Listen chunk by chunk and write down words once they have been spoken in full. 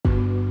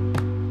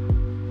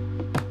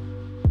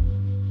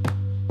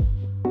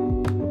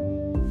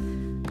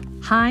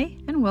Hi,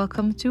 and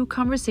welcome to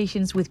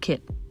Conversations with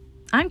Kit.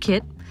 I'm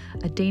Kit,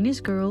 a Danish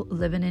girl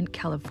living in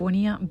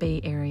California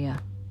Bay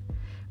Area.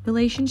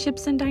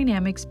 Relationships and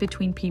dynamics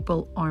between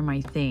people are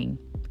my thing.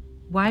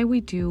 Why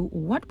we do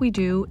what we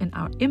do and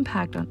our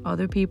impact on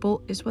other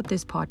people is what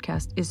this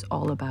podcast is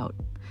all about,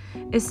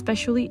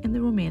 especially in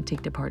the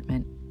romantic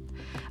department.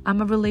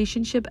 I'm a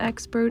relationship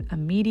expert, a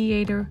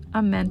mediator,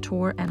 a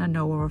mentor, and a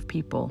knower of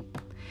people.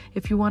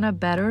 If you want to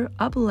better,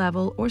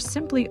 up-level, or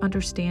simply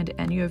understand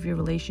any of your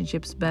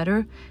relationships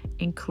better,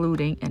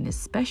 including and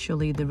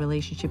especially the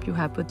relationship you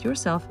have with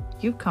yourself,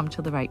 you've come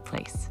to the right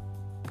place.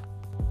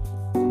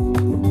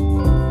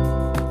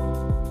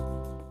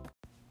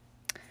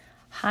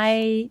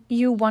 Hi,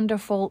 you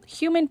wonderful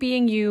human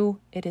being you.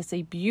 It is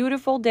a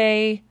beautiful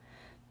day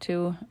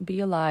to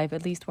be alive,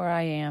 at least where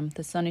I am.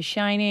 The sun is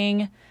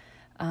shining.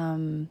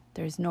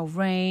 There's no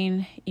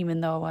rain,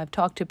 even though I've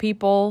talked to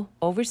people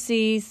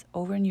overseas,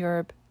 over in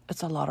Europe.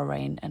 It's a lot of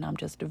rain, and I'm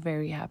just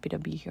very happy to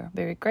be here.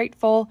 Very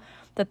grateful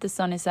that the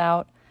sun is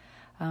out.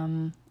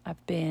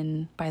 I've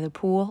been by the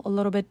pool a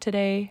little bit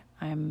today.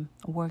 I'm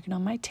working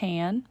on my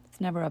tan. It's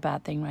never a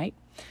bad thing, right?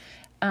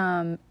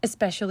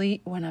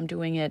 Especially when I'm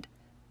doing it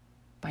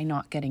by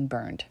not getting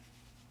burned.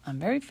 I'm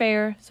very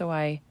fair, so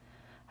I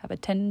have a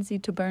tendency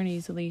to burn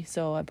easily.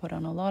 So I put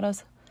on a lot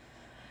of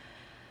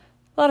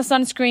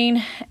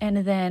sunscreen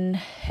and then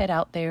head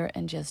out there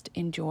and just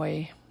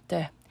enjoy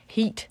the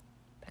heat,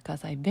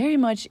 because I very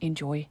much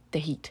enjoy the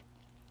heat.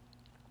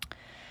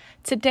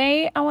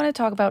 Today, I want to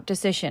talk about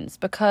decisions,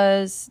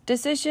 because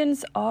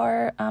decisions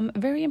are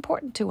very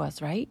important to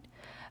us, right?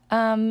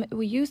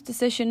 We use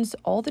decisions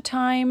all the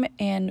time,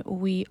 and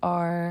we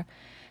are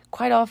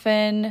quite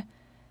often,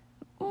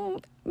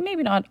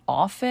 maybe not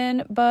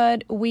often,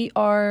 but we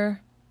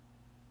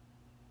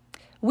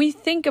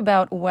think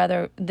about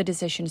whether the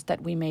decisions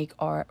that we make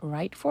are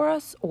right for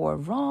us or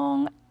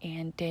wrong.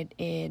 And do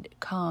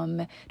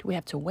we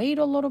have to wait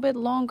a little bit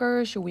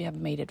longer? Should we have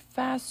made it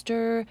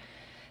faster?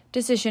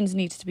 Decisions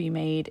needs to be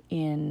made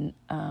in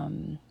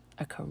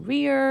a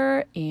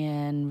career,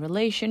 in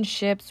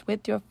relationships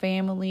with your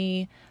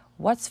family,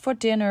 what's for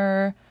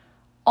dinner,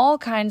 all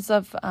kinds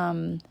of,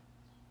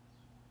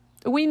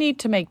 we need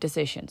to make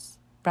decisions.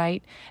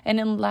 Right? And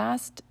in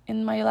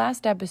my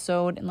last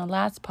episode, in the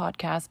last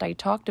podcast, I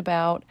talked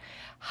about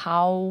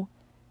how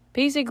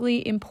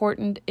basically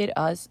important it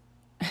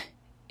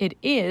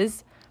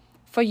is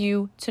for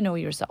you to know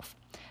yourself.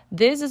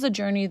 This is a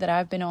journey that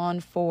I've been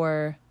on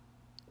for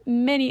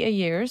many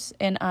years,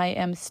 and I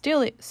am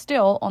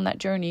still on that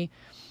journey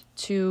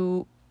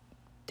to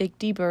dig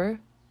deeper,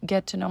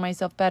 get to know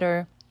myself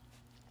better,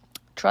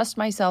 trust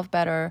myself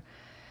better,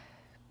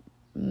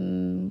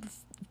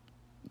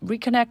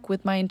 reconnect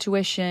with my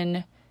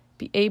intuition,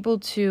 be able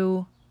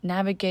to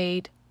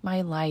navigate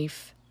my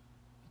life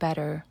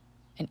better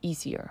and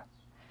easier.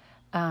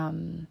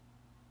 And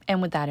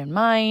with that in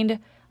mind,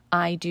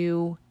 I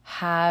do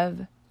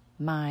have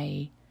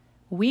my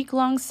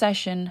week-long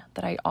session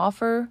that I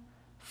offer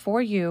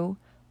for you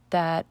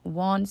that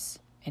wants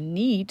and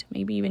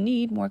maybe even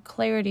need more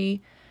clarity,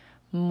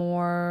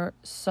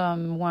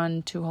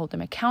 someone to hold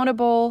them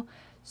accountable,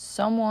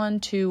 someone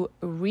to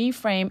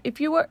reframe.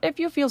 If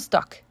you feel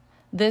stuck,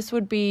 this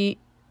would be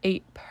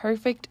a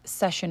perfect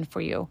session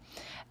for you,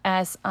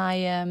 as I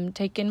am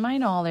taking my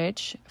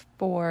knowledge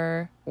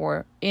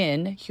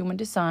in human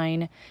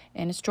design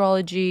and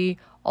astrology,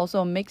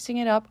 also mixing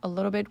it up a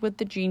little bit with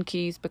the Gene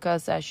Keys,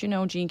 because as you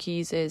know, Gene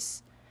Keys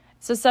it's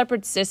a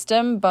separate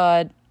system,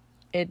 but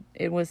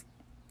it was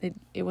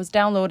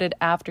downloaded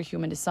after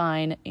human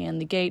design and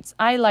the gates.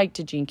 I like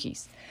the Gene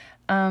Keys.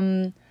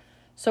 So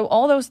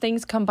all those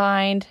things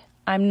combined,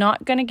 I'm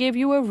not going to give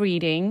you a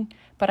reading,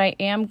 but I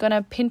am going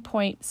to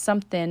pinpoint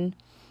something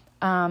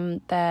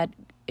that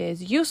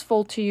is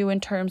useful to you in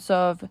terms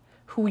of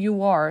who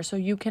you are, so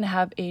you can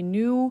have a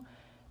new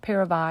pair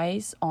of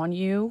eyes on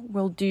you.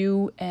 We'll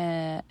do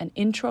an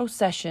intro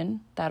session.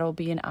 That'll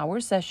be an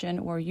hour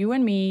session where you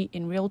and me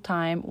in real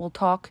time will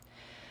talk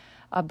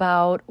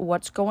about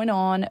what's going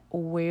on,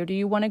 where do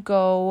you want to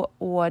go,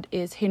 what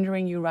is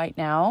hindering you right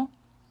now.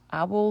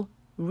 I will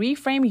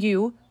reframe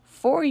you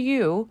for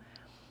you,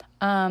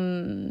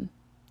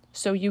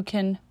 so you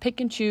can pick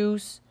and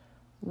choose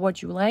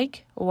what you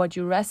like, what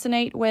you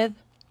resonate with.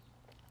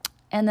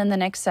 And then the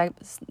next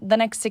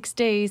 6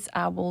 days,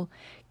 I will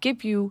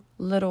give you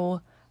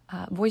little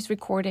voice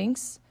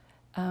recordings.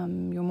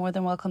 You're more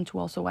than welcome to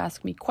also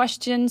ask me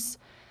questions.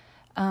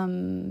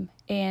 And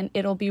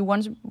it'll be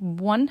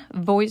one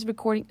voice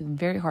recording.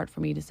 Very hard for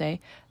me to say.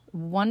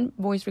 One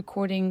voice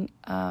recording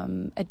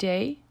a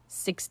day,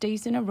 6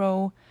 days in a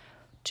row,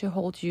 to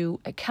hold you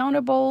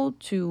accountable,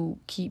 to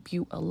keep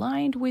you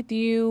aligned with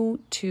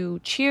you, to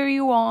cheer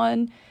you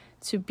on,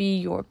 to be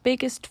your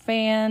biggest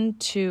fan,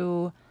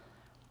 to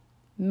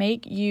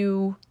make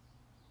you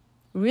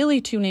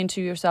really tune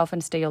into yourself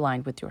and stay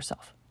aligned with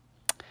yourself.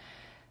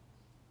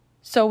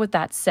 So with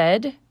that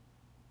said,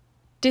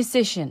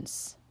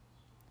 decisions.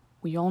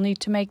 We all need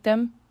to make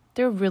them.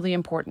 They're really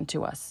important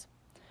to us.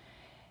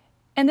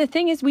 And the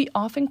thing is, we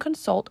often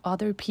consult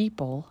other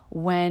people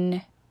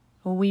when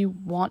we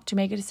want to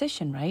make a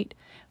decision, right?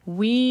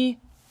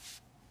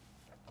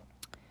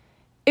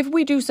 If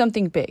we do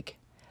something big,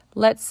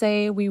 let's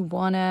say we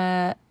want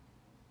to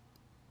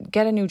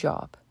get a new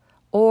job,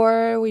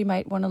 or we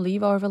might want to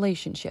leave our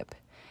relationship.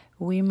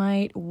 We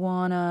might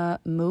want to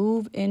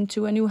move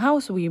into a new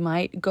house. We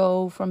might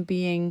go from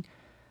being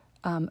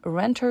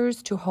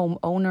renters to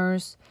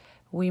homeowners.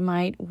 We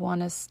might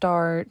want to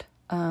start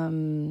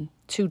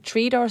to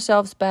treat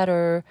ourselves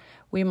better.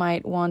 We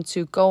might want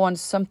to go on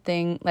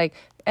something like,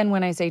 and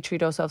when I say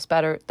treat ourselves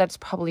better, that's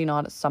probably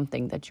not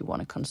something that you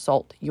want to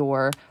consult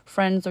your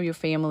friends or your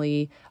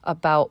family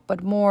about,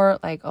 but more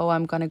like, oh,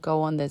 I'm going to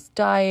go on this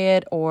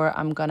diet, or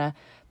I'm going to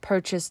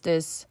purchase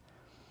this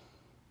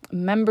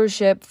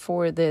membership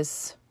for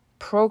this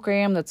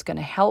program that's going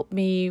to help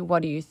me.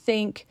 What do you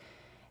think?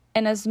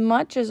 And as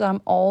much as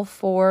I'm all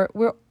for,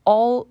 we're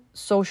all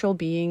social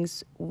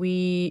beings.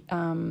 We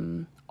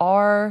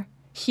are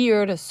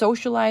here to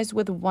socialize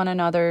with one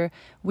another.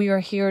 We are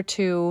here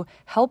to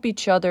help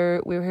each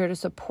other. We're here to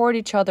support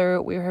each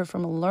other. We're here to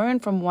learn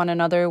from one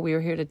another.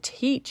 We're here to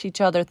teach each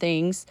other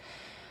things.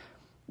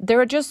 There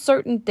are just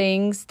certain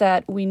things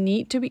that we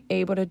need to be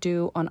able to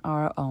do on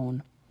our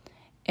own.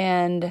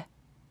 And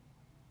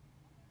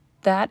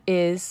that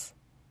is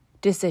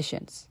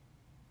decisions.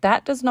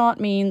 That does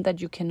not mean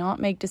that you cannot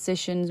make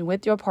decisions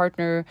with your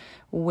partner,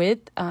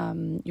 with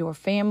your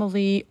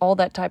family, all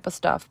that type of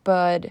stuff.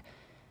 But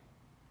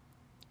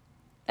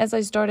as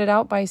I started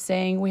out by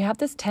saying, we have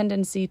this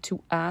tendency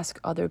to ask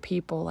other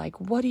people, like,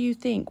 what do you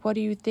think? What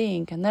do you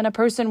think? And then a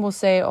person will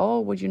say, oh,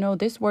 well, you know,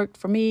 this worked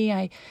for me.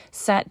 I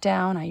sat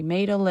down, I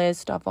made a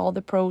list of all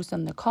the pros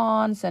and the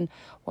cons and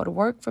what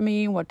worked for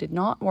me, what did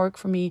not work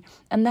for me.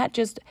 And that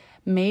just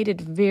made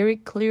it very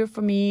clear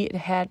for me. It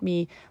had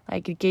me,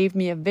 like, it gave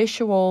me a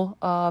visual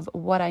of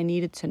what I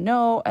needed to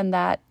know. And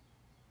that,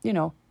 you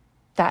know,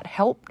 that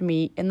helped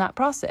me in that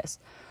process.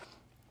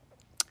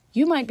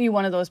 You might be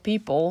one of those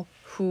people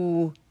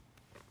who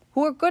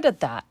are good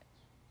at that.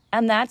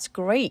 And that's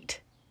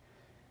great.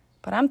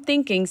 But I'm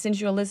thinking, since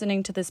you're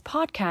listening to this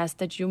podcast,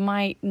 that you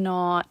might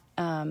not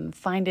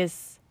find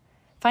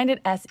it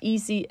as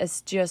easy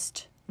as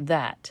just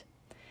that.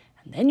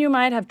 And then you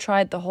might have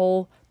tried the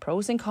whole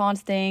pros and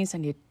cons things,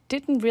 and you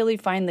didn't really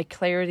find the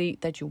clarity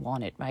that you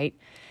wanted, right?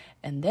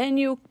 And then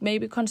you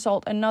maybe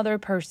consult another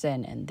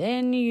person, and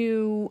then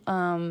you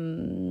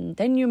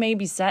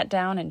maybe sat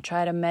down and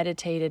try to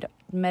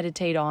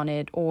meditate on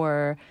it,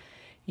 or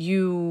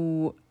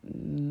you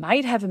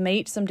might have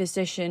made some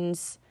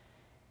decisions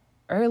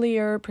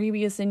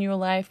previous in your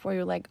life where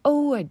you're like,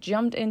 oh, I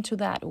jumped into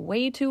that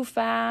way too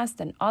fast.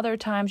 And other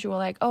times you were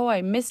like, oh,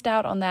 I missed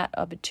out on that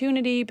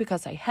opportunity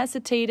because I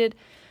hesitated.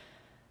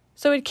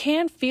 So it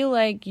can feel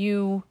like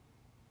you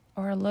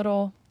are a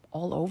little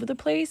all over the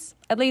place.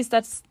 At least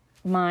that's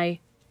my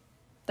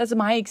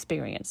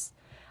experience.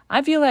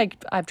 I feel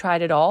like I've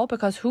tried it all,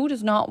 because who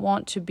does not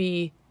want to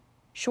be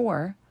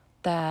sure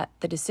that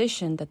the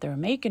decision that they're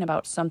making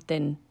about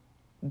something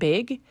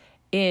big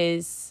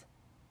is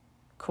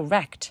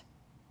correct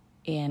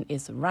and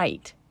is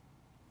right.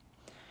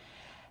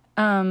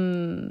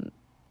 The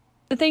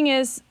thing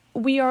is,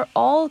 we are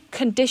all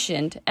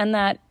conditioned, and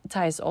that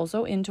ties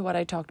also into what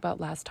I talked about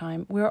last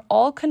time. We're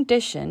all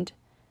conditioned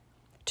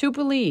to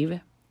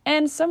believe,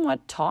 and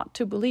somewhat taught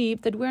to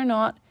believe, that we're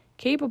not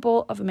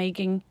capable of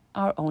making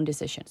our own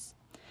decisions.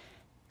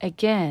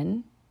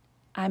 Again,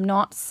 I'm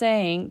not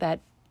saying that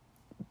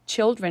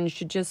children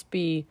should just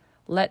be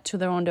let to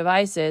their own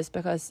devices,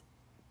 because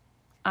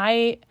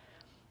I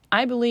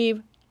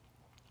believe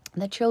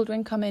that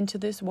children come into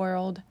this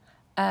world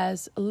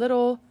as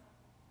little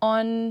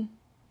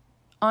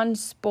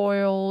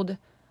unspoiled,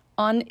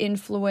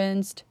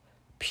 uninfluenced,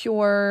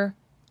 pure,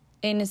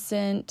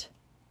 innocent,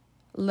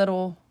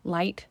 little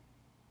light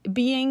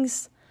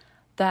beings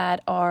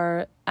that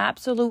are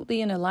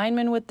absolutely in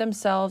alignment with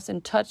themselves, in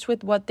touch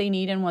with what they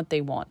need and what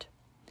they want.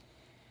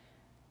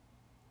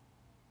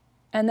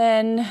 And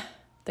then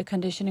the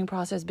conditioning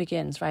process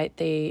begins, right?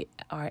 They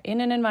are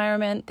in an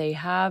environment, they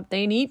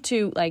need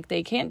to, like,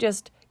 they can't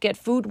just get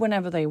food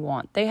whenever they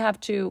want. They have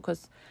to,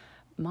 because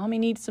mommy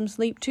needs some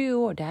sleep too,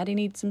 or daddy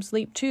needs some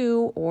sleep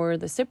too, or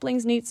the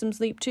siblings need some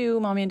sleep too.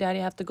 Mommy and daddy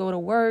have to go to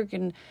work,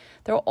 and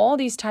there are all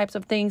these types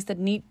of things that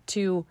needs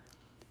to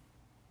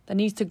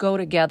go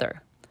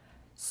together.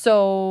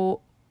 So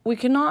we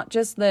cannot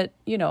just let,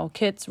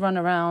 kids run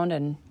around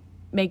and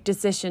make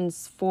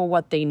decisions for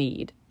what they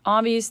need.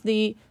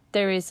 Obviously,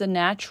 there is a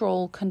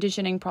natural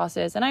conditioning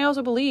process. And I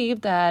also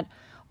believe that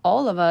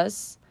all of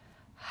us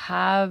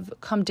have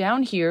come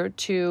down here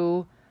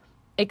to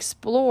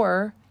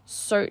explore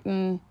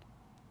certain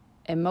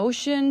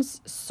emotions,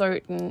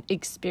 certain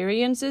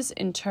experiences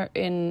in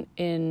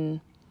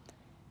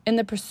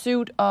the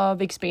pursuit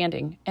of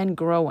expanding and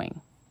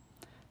growing.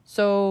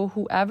 So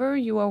whoever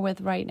you are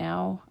with right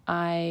now,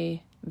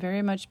 I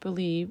very much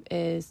believe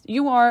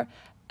you are,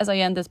 as I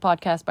end this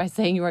podcast by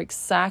saying, you are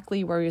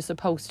exactly where you're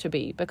supposed to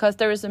be, because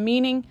there is a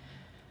meaning.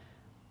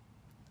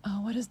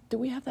 Oh, do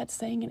we have that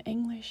saying in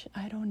English?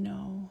 I don't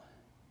know.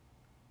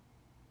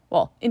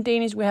 Well, in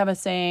Danish, we have a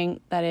saying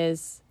that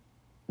is,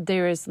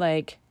 there is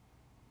like,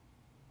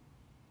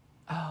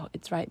 oh,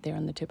 it's right there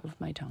on the tip of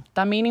my tongue.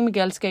 Der er mening med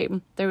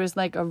galskaben. There is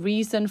like a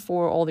reason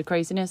for all the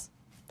craziness.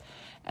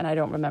 And I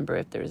don't remember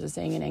if there is a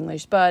saying in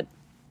English, but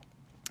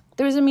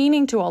there is a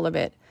meaning to all of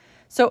it.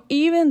 So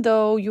even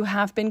though you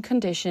have been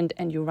conditioned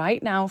and you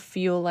right now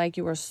feel like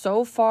you are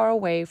so far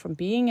away from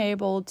being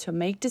able to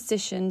make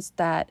decisions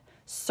that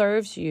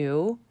serves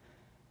you,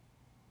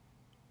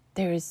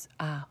 there is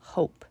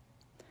hope.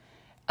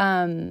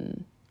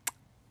 And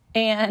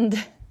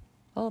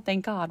oh,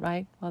 thank God,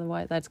 right?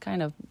 Otherwise, that's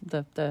kind of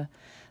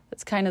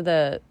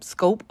the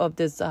scope of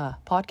this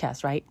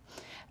podcast, right?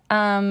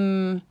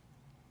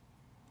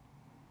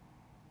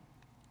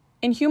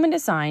 In human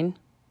design,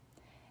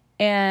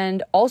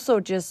 and also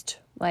just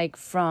like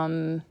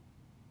from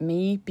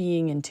me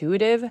being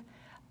intuitive,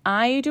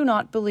 I do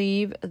not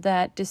believe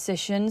that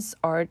decisions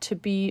are to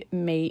be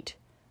made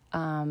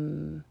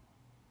from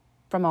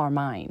our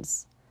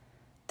minds.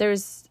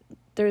 There's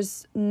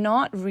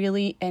not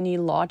really any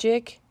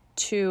logic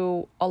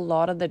to a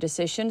lot of the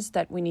decisions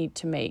that we need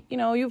to make. You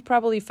know, you've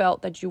probably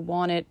felt that you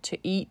wanted to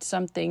eat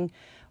something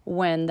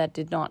when that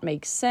did not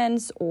make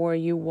sense, or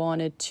you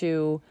wanted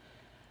to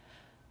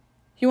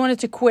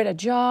quit a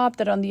job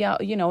that on the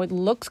out, it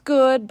looks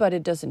good, but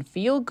it doesn't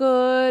feel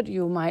good.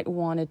 You might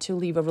wanted to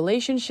leave a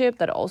relationship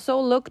that also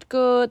looked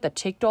good, that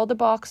ticked all the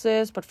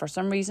boxes, but for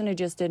some reason it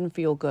just didn't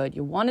feel good.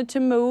 You wanted to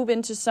move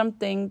into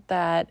something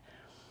that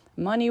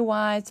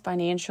money-wise,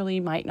 financially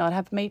might not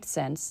have made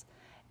sense.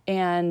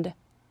 And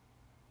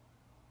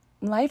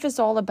life is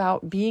all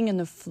about being in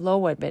the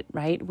flow of it,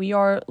 right? We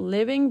are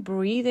living,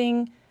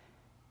 breathing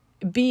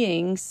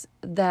beings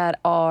that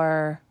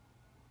are,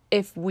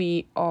 if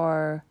we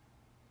are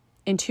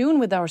in tune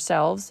with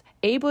ourselves,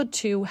 able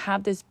to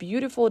have this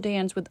beautiful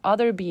dance with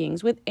other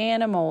beings, with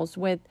animals,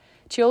 with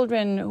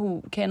children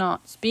who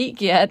cannot speak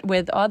yet,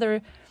 with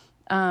other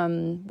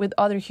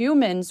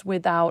humans,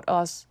 without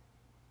us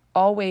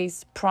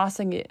always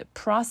processing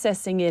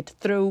it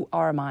through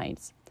our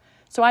minds.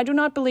 So I do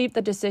not believe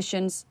that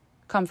decisions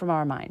come from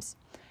our minds.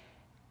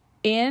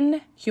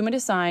 In human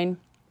design,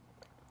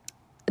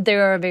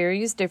 there are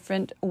various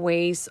different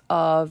ways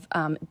of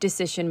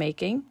decision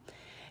making.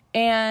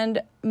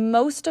 And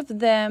most of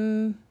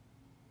them,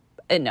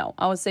 no,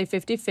 I would say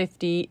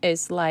 50-50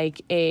 is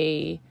like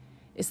an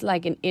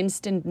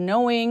instant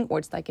knowing, or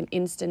it's like an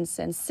instant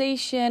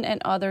sensation,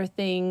 and other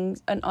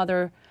things and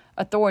other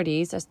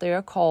authorities, as they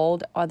are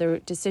called, other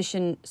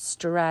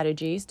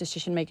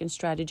decision-making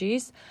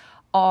strategies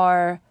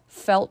are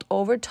felt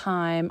over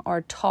time,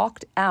 are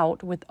talked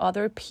out with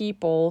other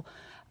people,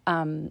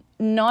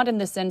 not in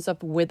the sense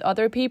of with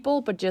other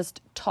people, but just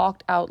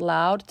talked out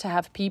loud to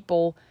have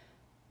people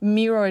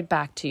mirror it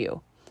back to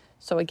you.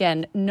 So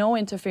again, no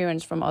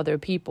interference from other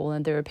people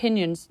and their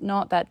opinions,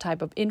 not that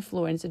type of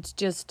influence. It's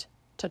just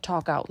to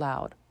talk out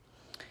loud.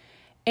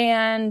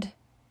 And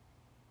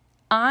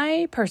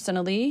I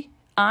personally,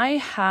 I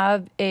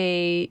have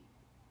a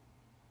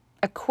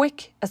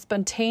quick, a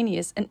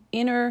spontaneous, an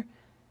inner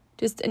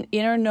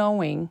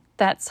knowing.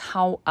 That's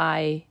how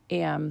I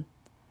am,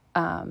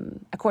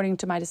 according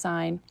to my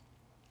design,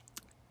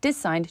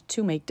 designed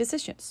to make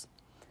decisions.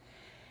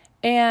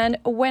 And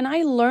when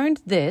I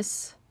learned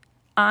this,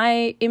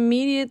 I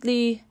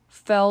immediately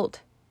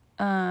felt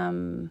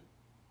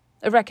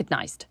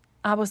recognized.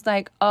 I was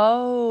like,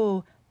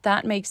 oh,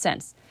 that makes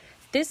sense.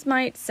 This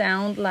might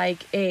sound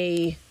like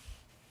this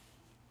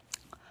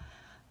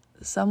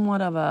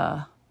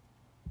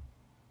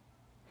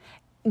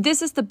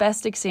is the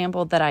best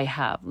example that I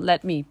have.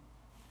 Let me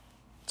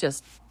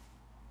just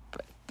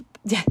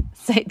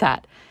say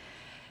that.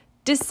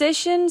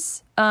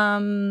 Decisions,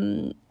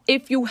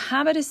 if you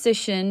have a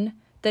decision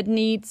that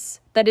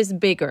is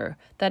bigger,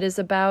 that is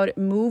about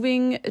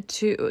moving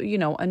to,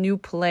 a new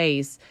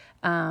place,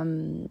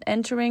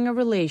 entering a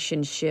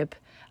relationship,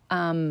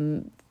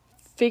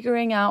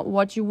 figuring out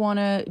what you want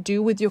to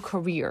do with your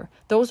career.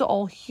 Those are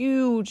all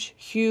huge,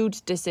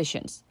 huge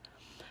decisions.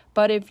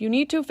 But if you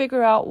need to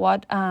figure out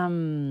what,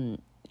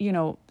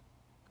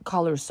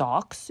 color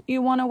socks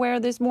you want to wear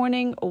this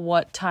morning, or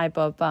what type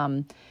of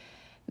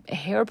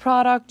hair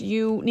product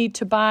you need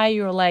to buy,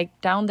 you're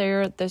like down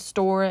there at the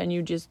store and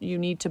you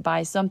need to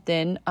buy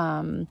something,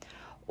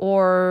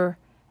 or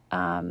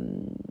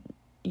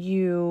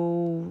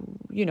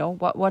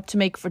what to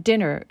make for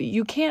dinner.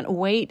 You can't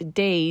wait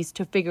days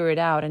to figure it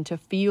out and to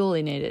feel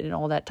in it and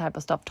all that type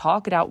of stuff.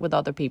 Talk it out with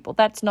other people.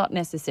 That's not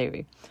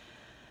necessary.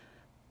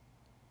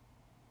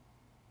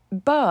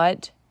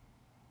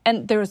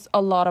 And there's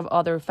a lot of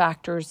other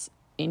factors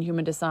in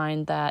human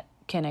design that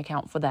can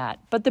account for that.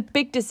 But the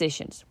big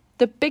decisions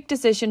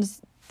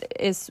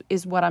is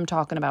what I'm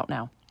talking about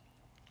now.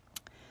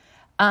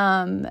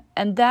 And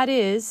that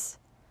is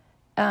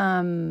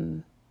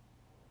how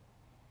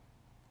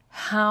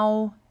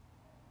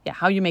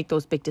you make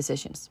those big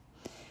decisions.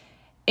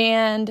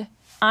 And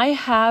I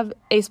have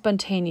a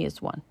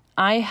spontaneous one.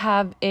 I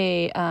have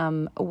a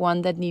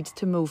one that needs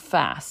to move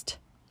fast.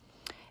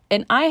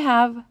 And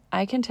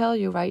I can tell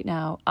you right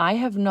now, I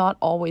have not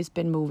always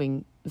been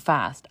moving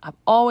fast. I've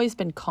always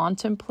been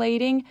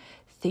contemplating,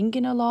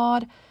 thinking a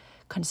lot,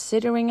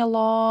 considering a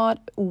lot,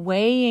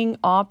 weighing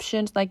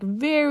options, like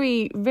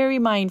very, very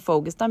mind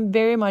focused. I'm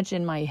very much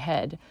in my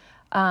head.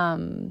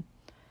 For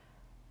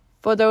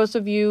those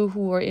of you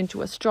who are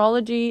into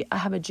astrology, I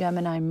have a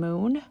Gemini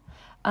moon,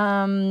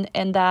 and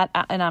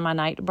I'm a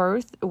night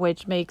birth,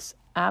 which makes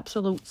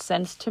absolute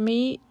sense to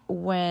me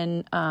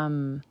when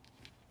I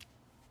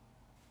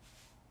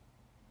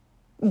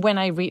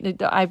read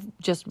it. I've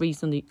just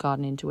recently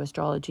gotten into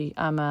astrology.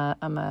 I'm a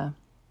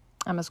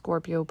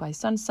Scorpio by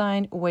sun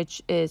sign,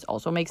 which is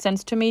also makes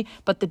sense to me.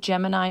 But the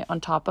Gemini on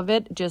top of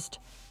it just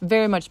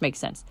very much makes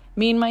sense.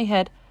 Me in my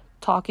head,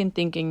 talking,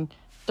 thinking.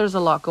 There's a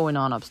lot going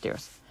on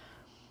upstairs.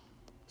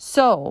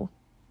 So,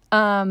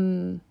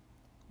 when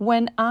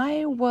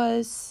I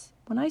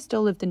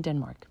still lived in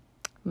Denmark,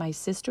 my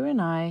sister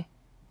and I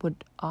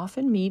would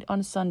often meet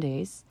on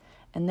Sundays,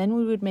 and then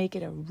we would make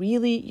it a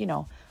really,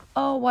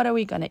 what are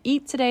we going to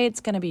eat today? It's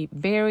going to be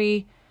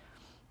very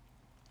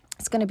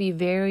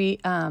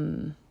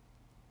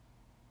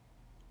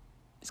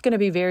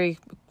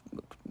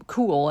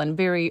cool and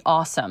very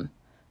awesome.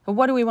 But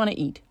what do we want to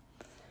eat?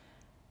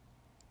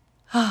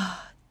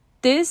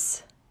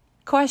 This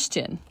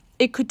question,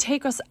 it could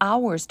take us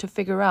hours to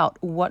figure out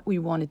what we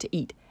wanted to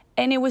eat.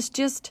 And it was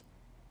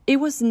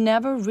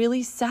never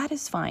really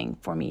satisfying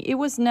for me. It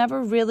was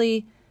never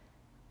really,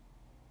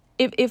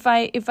 if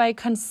I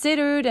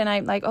considered and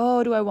I'm like,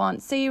 oh, do I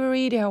want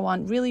savory? Do I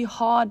want really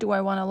hot? Do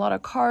I want a lot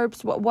of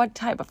carbs? What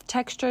type of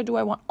texture do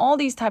I want? All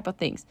these type of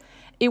things.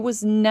 It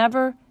was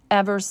never,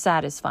 ever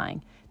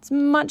satisfying. It's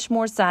much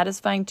more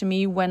satisfying to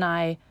me when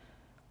I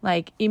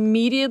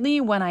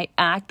immediately when I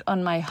act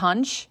on my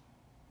hunch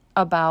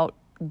about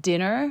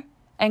dinner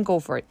and go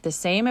for it. The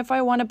same if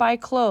I want to buy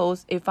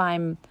clothes. If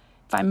I'm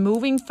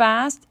moving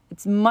fast,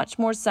 it's much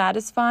more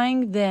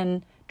satisfying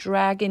than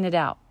dragging it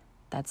out.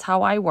 That's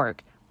how I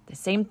work. The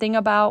same thing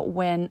about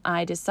when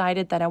I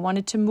decided that I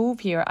wanted to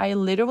move here. It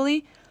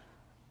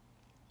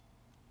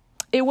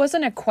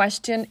wasn't a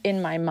question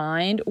in my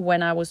mind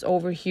when I was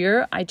over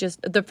here. I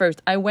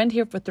went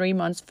here for 3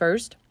 months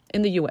first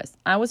in the US.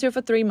 I was here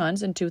for 3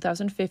 months in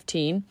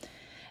 2015.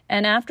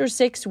 And after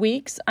 6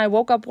 weeks, I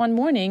woke up one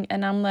morning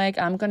and I'm like,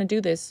 I'm going to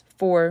do this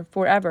for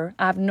forever.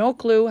 I have no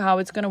clue how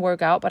it's going to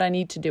work out, but I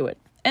need to do it.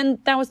 And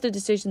that was the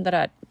decision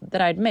that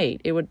I'd made.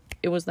 It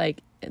was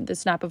like the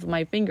snap of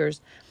my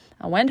fingers.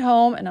 I went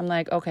home and I'm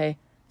like, okay,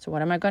 so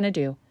what am I going to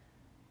do?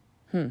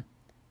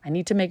 I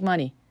need to make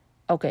money.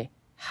 Okay,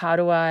 how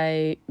do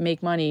I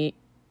make money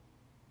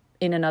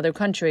in another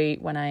country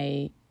when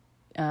I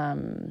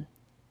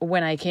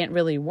can't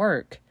really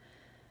work?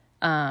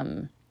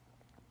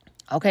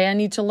 Okay, I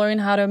need to learn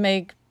how to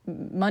make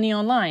money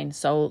online.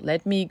 So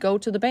let me go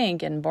to the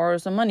bank and borrow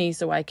some money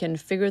so I can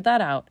figure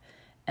that out.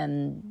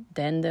 And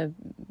then the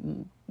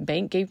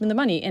bank gave me the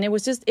money. And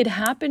it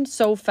happened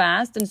so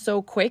fast and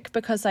so quick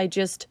because I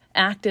just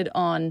acted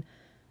on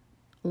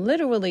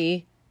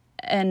literally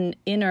an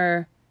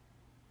inner,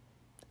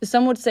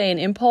 some would say an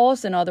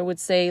impulse, and other would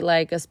say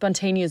like a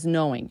spontaneous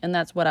knowing. And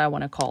that's what I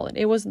want to call it.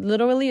 It was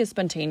literally a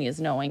spontaneous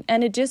knowing.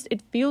 And it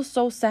feels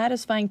so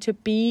satisfying to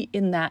be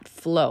in that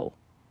flow.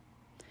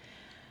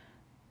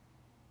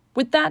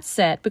 With that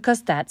said,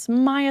 because that's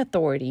my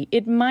authority,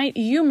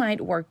 you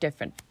might work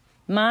different.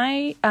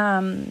 One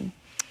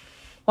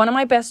of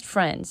my best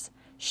friends,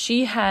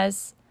 she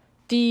has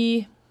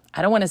I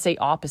don't want to say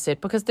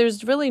opposite because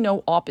there's really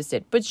no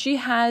opposite, but she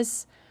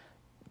has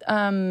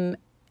a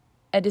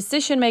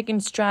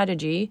decision-making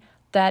strategy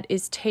that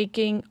is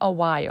taking a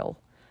while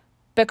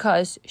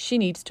because she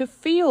needs to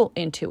feel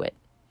into it.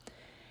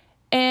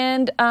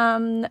 And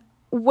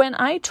when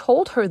I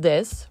told her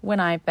this, when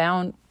I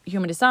found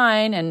Human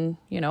Design, and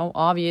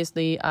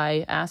obviously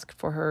I asked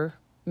for her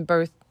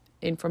birth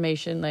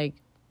information, like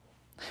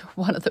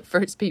one of the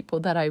first people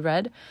that I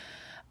read,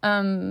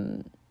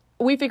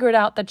 we figured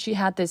out that she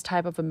had this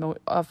type of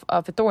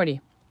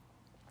authority,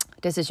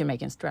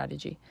 decision-making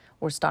strategy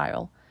or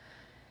style.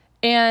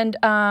 And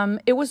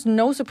it was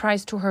no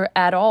surprise to her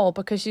at all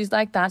because she's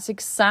like, that's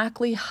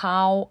exactly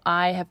how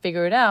I have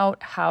figured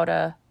out how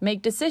to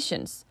make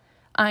decisions.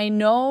 I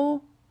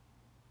know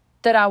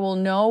that I will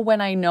know when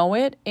I know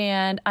it,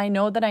 and I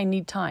know that I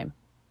need time.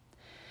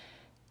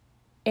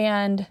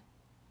 And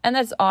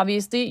that's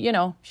obviously,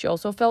 she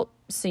also felt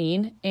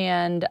seen,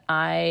 and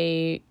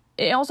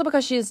also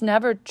because she's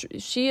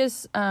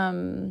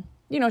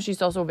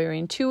also very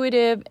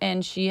intuitive,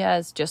 and she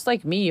has, just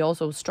like me,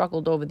 also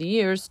struggled over the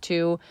years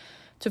to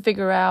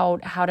figure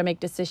out how to make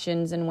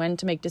decisions and when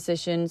to make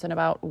decisions and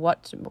about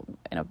what,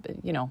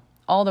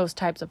 all those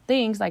types of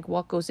things, like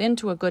what goes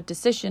into a good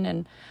decision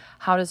and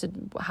how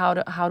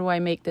do I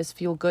make this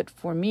feel good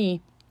for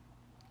me?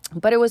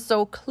 But it was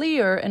so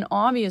clear and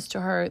obvious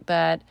to her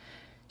that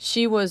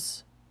she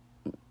was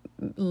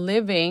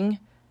living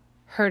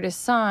her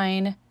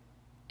design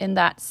in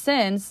that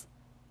sense,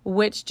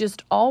 which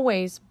just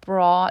always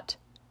brought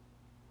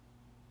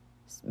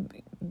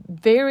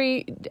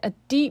a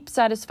deep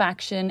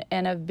satisfaction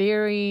and a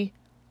very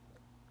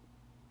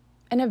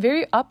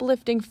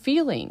uplifting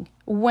feeling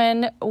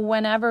when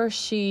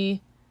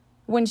she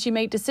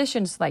made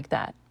decisions like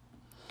that.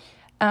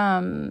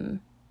 And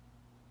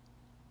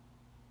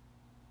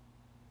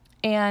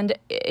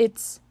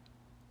it's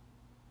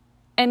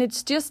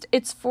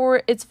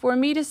for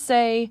me to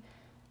say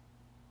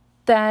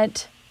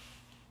that,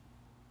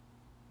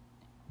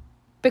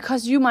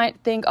 because you might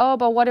think, oh,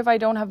 but what if I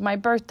don't have my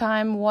birth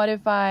time? What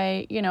if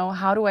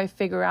how do I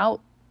figure out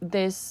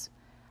this,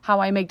 how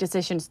I make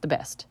decisions the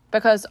best?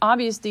 Because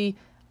obviously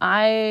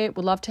I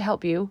would love to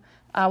help you.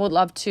 I would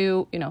love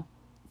to,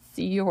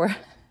 see your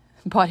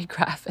body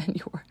graph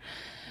and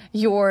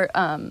your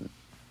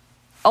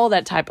all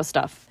that type of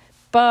stuff.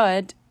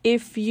 But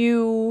if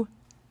you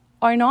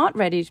are not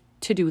ready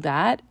to do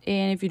that,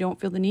 and if you don't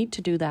feel the need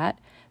to do that,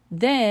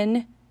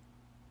 then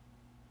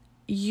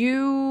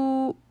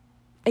you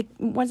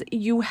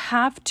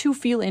have to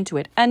feel into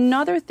it.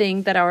 Another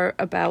thing that are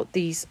about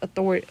these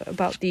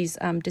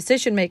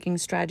decision-making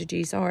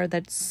strategies are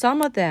that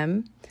some of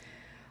them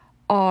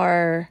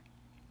are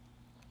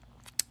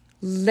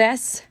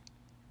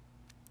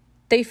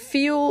they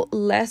feel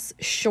less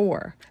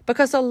sure,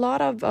 because a lot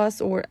of us,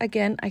 or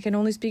again, I can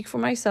only speak for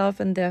myself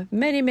and the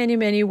many, many,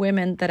 many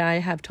women that I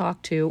have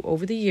talked to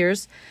over the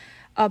years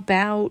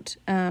about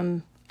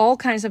all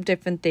kinds of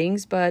different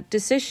things, but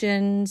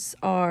decisions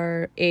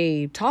are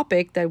a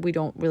topic that we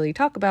don't really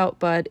talk about,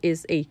 but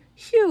is a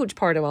huge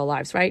part of our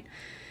lives, right?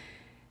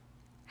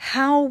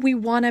 How we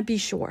want to be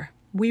sure.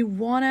 We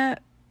want to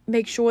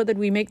make sure that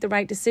we make the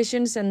right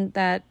decisions and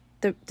that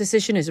the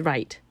decision is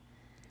right.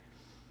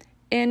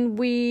 And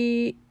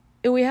we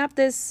have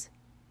this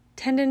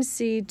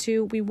tendency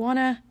to, we want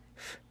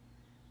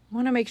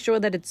to make sure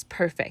that it's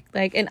perfect.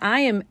 And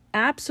I am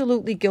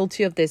absolutely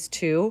guilty of this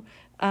too.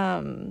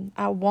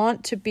 I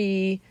want to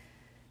be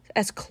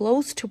as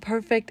close to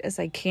perfect as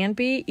I can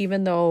be,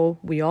 even though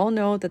we all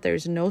know that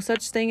there's no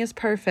such thing as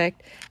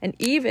perfect. And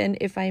even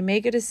if I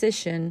make a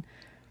decision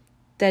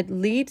that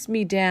leads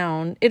me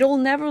down, it'll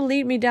never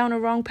lead me down a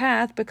wrong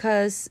path,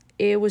 because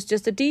it was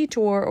just a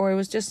detour, or it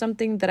was just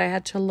something that I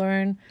had to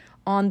learn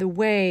on the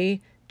way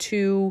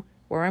to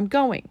where I'm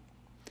going.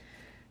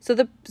 So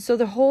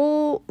the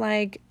whole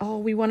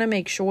we want to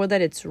make sure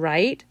that it's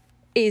right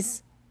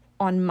is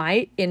in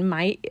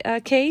my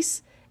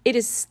case, it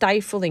is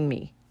stifling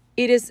me.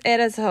 It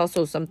has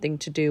also something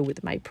to do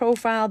with my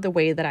profile, the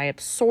way that I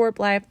absorb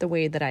life, the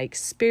way that I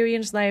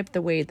experience life,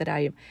 the way that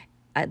I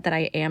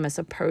am as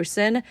a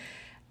person.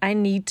 I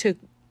need to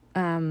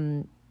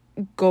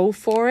go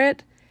for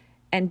it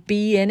and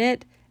be in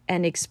it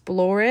and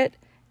explore it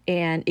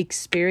and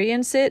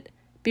experience it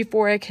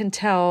before I can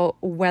tell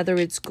whether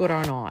it's good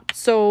or not.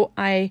 So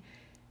I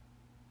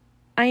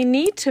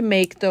need to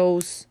make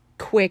those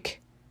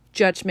quick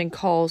judgment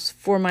calls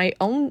for my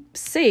own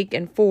sake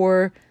and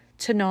to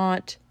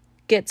not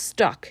get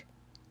stuck.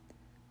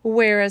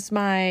 Whereas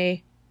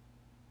my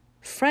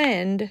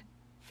friend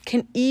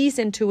can ease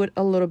into it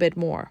a little bit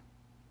more.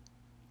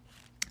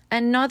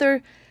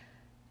 Another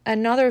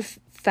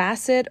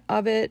facet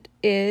of it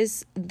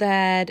is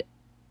that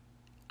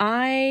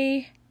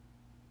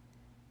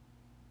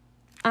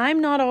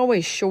I'm not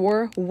always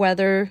sure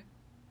whether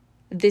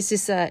this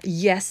is a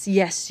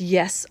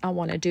yes, I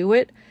want to do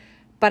it,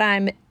 but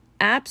I'm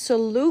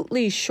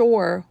absolutely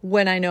sure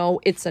when I know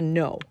it's a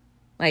no.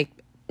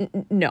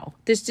 No,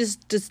 this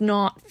just does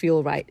not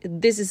feel right.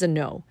 This is a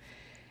no.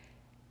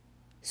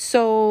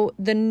 So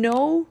the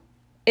no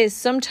is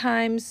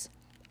sometimes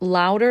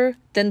louder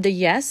than the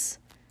yes.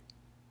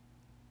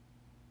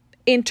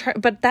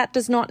 But that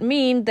does not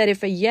mean that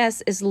if a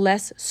yes is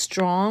less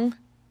strong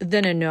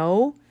than a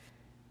no,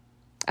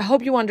 I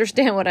hope you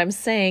understand what I'm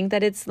saying,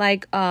 that it's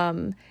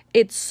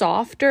it's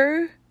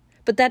softer,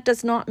 but that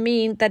does not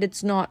mean that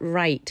it's not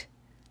right.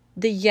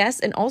 The yes,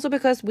 and also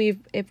because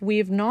if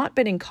we've not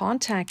been in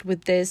contact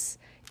with this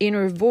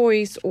inner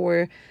voice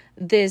or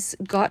this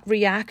gut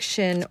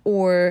reaction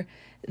or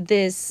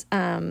this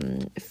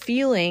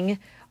feeling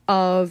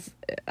of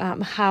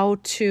how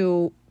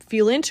to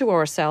feel into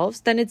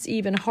ourselves, then it's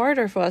even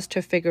harder for us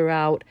to figure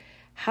out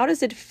how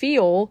does it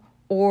feel,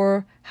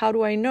 or how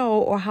do I know,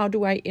 or how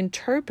do I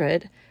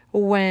interpret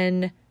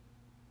when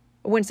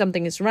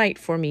something is right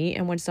for me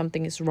and when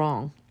something is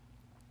wrong.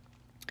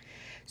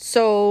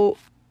 So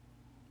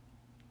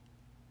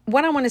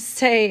what I want to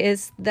say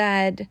is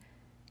that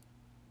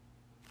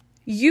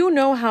you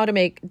know how to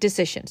make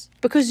decisions,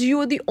 because you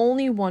are the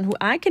only one who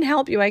I can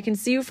help you. I can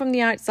see you from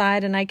the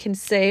outside and I can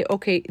say,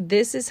 okay,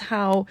 this is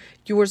how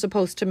you are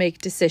supposed to make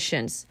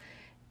decisions.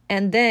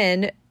 And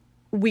then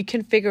we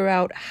can figure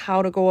out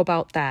how to go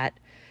about that.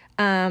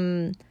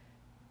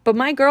 But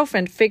my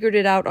girlfriend figured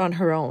it out on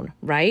her own,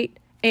 right?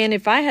 And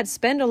if I had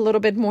spent a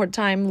little bit more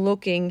time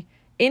looking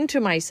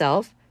into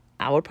myself,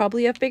 I would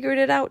probably have figured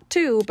it out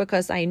too,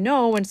 because I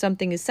know when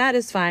something is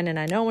satisfying and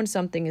I know when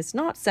something is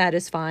not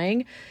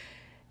satisfying,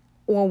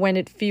 or when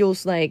it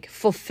feels like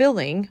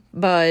fulfilling,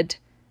 but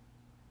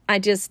I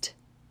just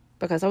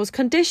because I was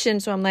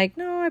conditioned. So I'm like,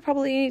 no, I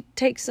probably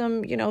take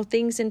some,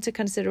 things into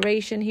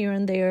consideration here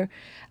and there.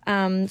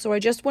 So I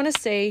just want to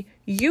say,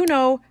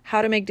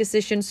 how to make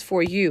decisions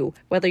for you.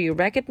 Whether you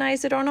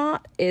recognize it or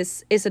not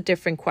is a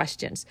different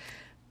question.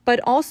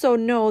 But also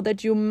know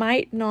that you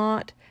might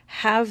not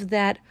have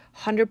that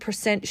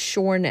 100%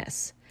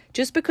 sureness.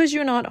 Just because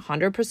you're not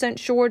 100%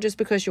 sure, just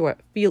because you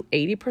feel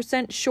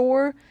 80%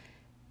 sure,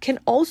 can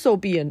also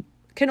be a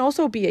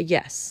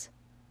yes.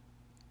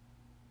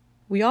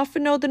 We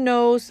often know the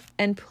no's,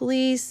 and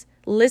please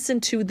listen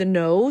to the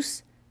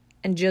no's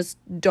and just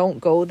don't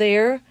go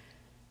there.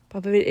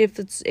 But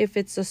if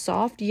it's a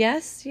soft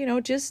yes,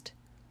 just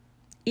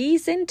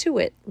ease into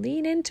it,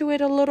 lean into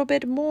it a little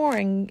bit more,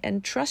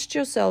 and trust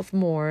yourself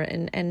more,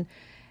 and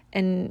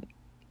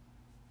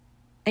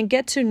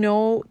get to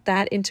know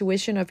that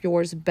intuition of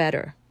yours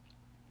better.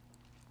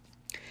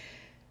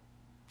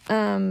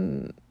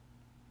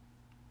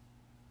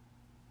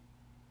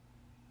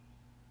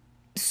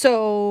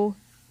 So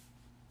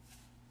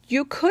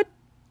you could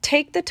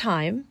take the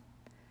time,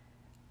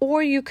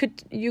 or you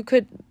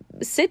could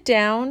sit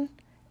down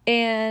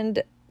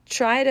and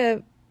try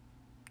to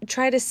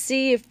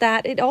see if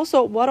that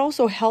what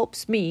also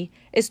helps me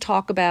is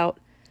talk it out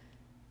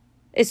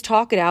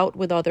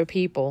with other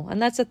people.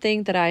 And that's a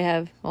thing that I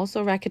have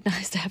also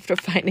recognized after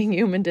finding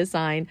Human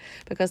Design,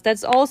 because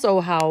that's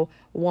also how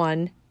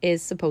one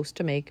is supposed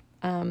to make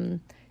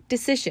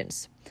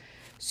decisions.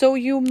 So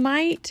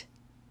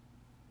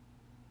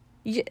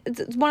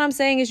what I'm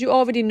saying is you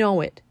already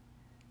know it.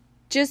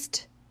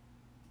 Just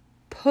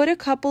put a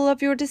couple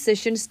of your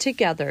decisions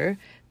together.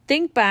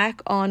 Think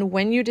back on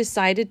when you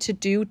decided to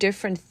do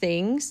different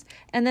things,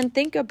 and then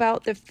think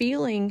about the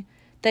feeling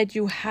that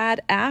you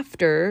had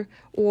after,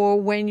 or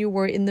when you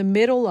were in the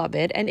middle of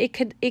it. And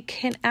it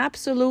can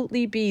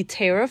absolutely be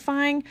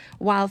terrifying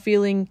while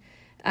feeling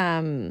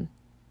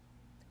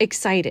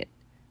excited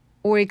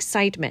or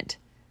excitement,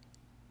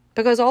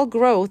 because all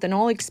growth and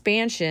all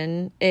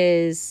expansion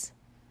is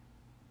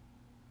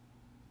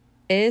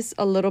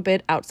a little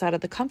bit outside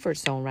of the comfort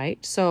zone,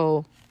 right?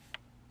 So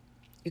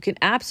you can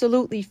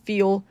absolutely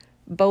feel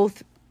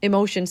both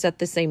emotions at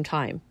the same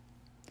time.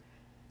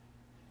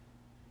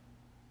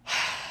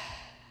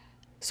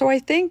 So I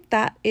think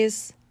that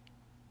is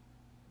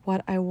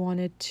what I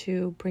wanted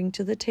to bring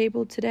to the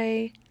table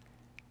today.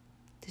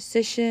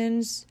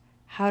 Decisions,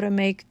 how to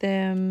make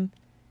them.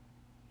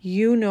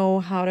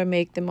 How to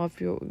make them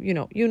of your,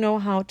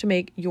 how to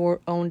make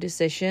your own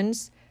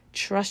decisions.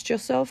 Trust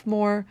yourself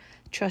more,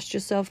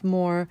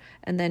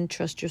 and then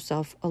trust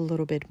yourself a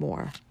little bit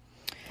more.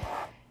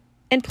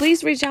 And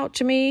please reach out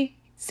to me.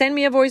 Send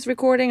me a voice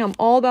recording. I'm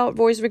all about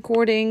voice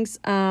recordings.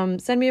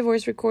 Send me a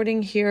voice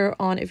recording here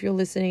if you're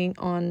listening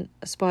on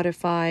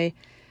Spotify.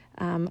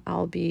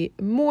 I'll be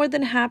more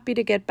than happy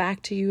to get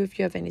back to you if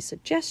you have any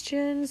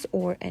suggestions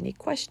or any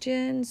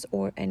questions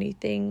or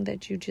anything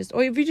that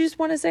or if you just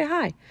want to say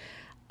hi.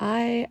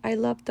 I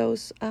love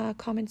those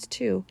comments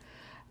too.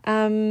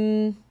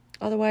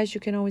 Otherwise, you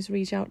can always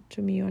reach out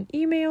to me on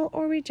email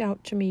or reach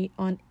out to me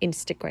on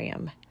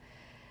Instagram.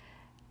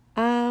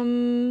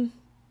 And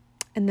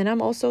then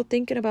I'm also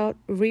thinking about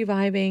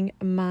reviving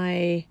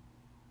my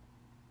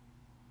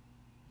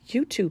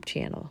YouTube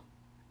channel.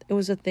 It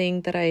was a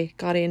thing that I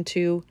got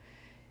into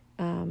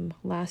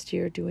last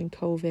year during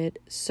COVID.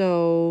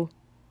 So,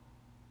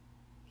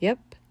 yep,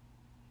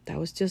 that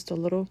was just a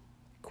little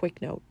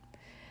quick note.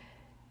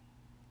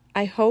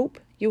 I hope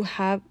you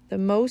have the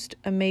most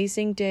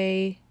amazing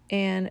day.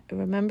 And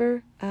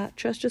remember,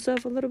 trust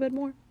yourself a little bit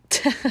more.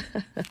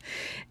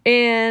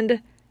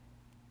 And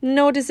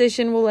no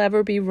decision will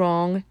ever be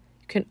wrong.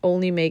 You can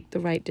only make the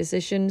right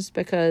decisions,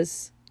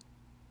 because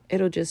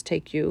it'll just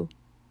take you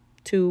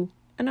to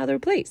another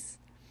place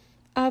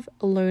of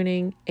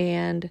learning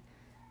and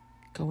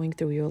going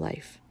through your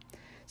life.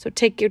 So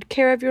take good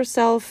care of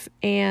yourself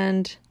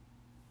and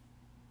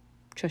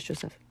trust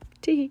yourself.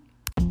 Tee.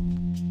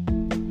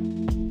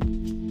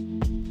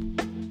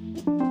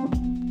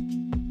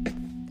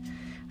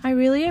 I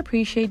really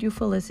appreciate you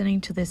for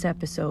listening to this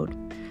episode.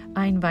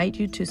 I invite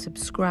you to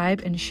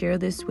subscribe and share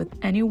this with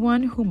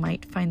anyone who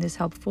might find this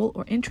helpful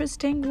or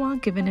interesting while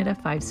giving it a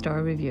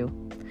 5-star review.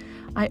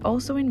 I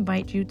also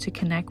invite you to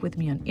connect with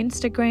me on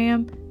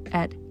Instagram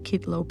at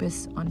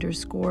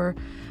KitLopez_,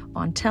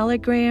 on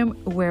Telegram,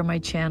 where my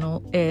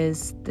channel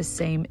is the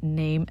same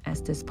name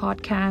as this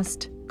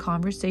podcast,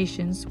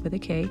 Conversations with a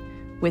K,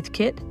 with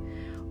Kit,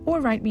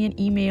 or write me an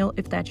email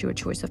if that's your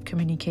choice of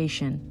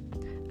communication.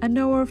 A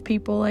knower of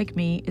people like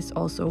me is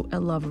also a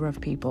lover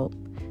of people.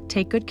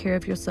 Take good care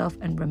of yourself,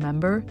 and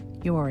remember,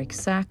 you are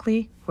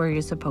exactly where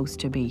you're supposed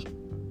to be.